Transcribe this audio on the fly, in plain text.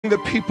the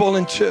people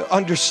into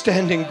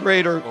understanding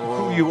greater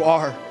who you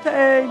are.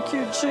 Thank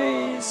you,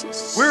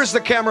 Jesus. Where's the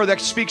camera that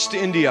speaks to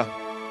India?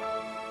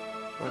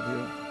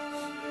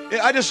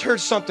 I just heard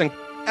something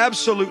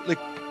absolutely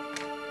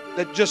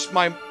that just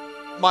my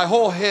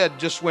whole head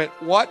just went,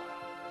 what?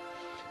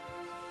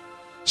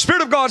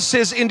 Spirit of God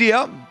says,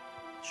 India,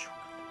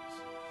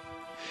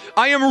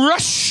 I am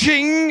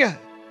rushing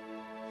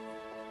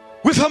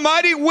with a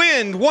mighty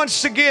wind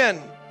once again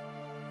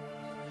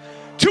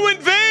to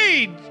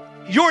invade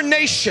your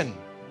nation.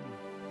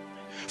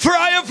 For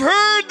I have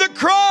heard the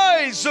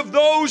cries of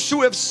those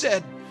who have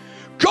said,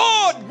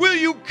 God, will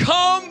you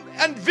come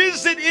and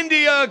visit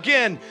India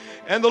again?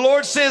 And the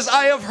Lord says,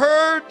 I have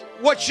heard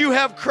what you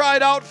have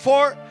cried out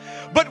for,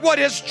 but what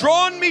has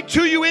drawn me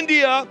to you,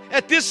 India,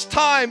 at this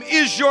time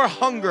is your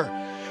hunger.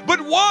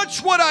 But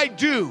watch what I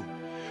do,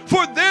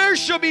 for there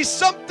shall be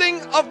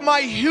something of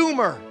my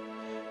humor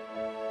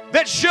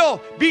that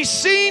shall be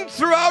seen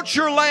throughout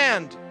your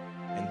land.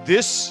 And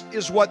this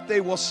is what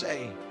they will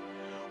say.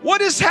 What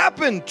has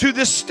happened to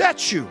this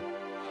statue?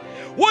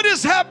 What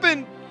has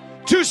happened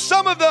to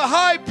some of the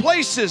high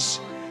places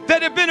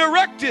that have been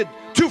erected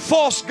to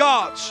false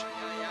gods?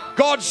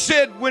 God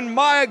said, when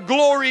my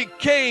glory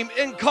came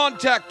in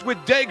contact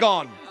with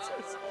Dagon,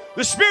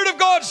 the Spirit of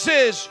God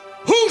says,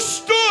 who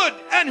stood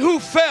and who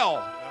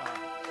fell?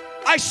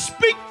 I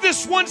speak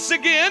this once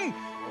again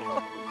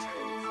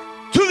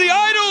to the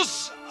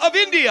idols of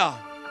India.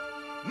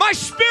 My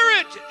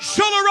spirit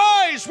shall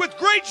arise with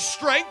great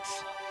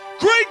strength,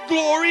 great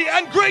glory,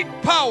 and great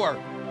power.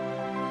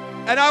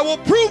 And I will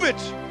prove it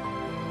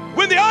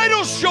when the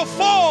idols shall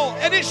fall,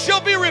 and it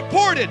shall be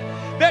reported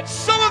that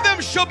some of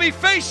them shall be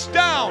face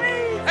down,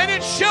 and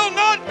it shall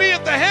not be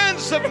at the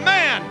hands of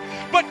man,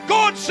 but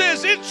God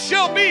says it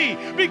shall be,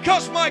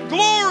 because my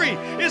glory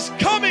is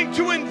coming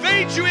to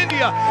invade you,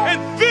 India, and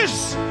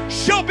this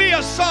shall be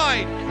a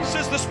sign,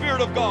 says the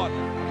Spirit of God.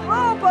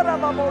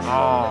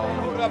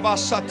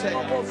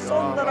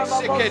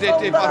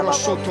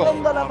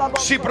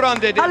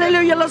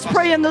 Hallelujah. Let's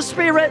pray in the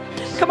Spirit.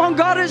 Come on,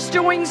 God is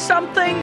doing something.